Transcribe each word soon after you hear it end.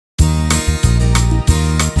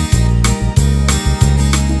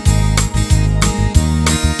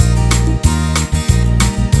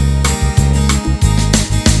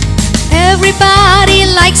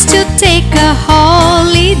likes to take a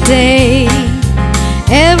holiday.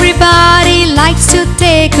 Everybody likes to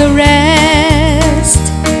take a rest,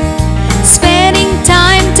 spending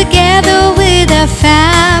time together with a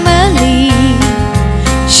family,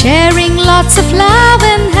 sharing lots of love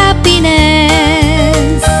and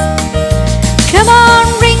happiness. Come on,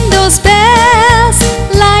 ring those bells,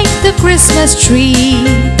 light the Christmas tree.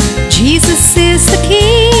 Jesus is the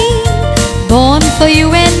King, born for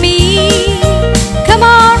you and me. Come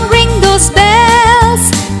on, ring those bells,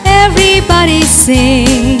 everybody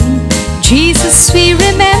sing. Jesus, we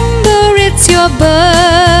remember it's your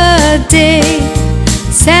birthday.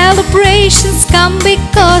 Celebrations come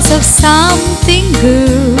because of something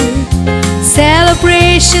good.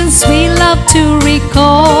 Celebrations we love to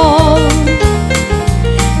recall.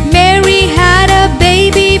 Mary had a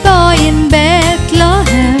baby boy in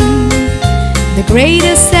Bethlehem, the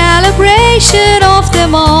greatest celebration of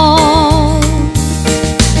them all.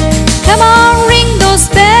 Come on, ring those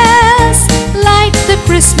bells, light the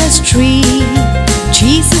Christmas tree.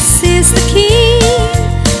 Jesus is the King,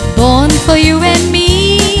 born for you and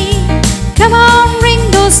me. Come on,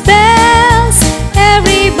 ring those bells,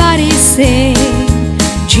 everybody sing.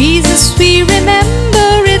 Jesus, we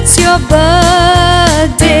remember it's your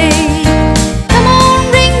birthday. Come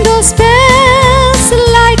on, ring those bells,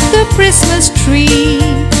 light the Christmas tree.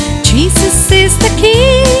 Jesus is the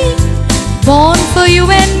King, born for you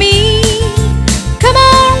and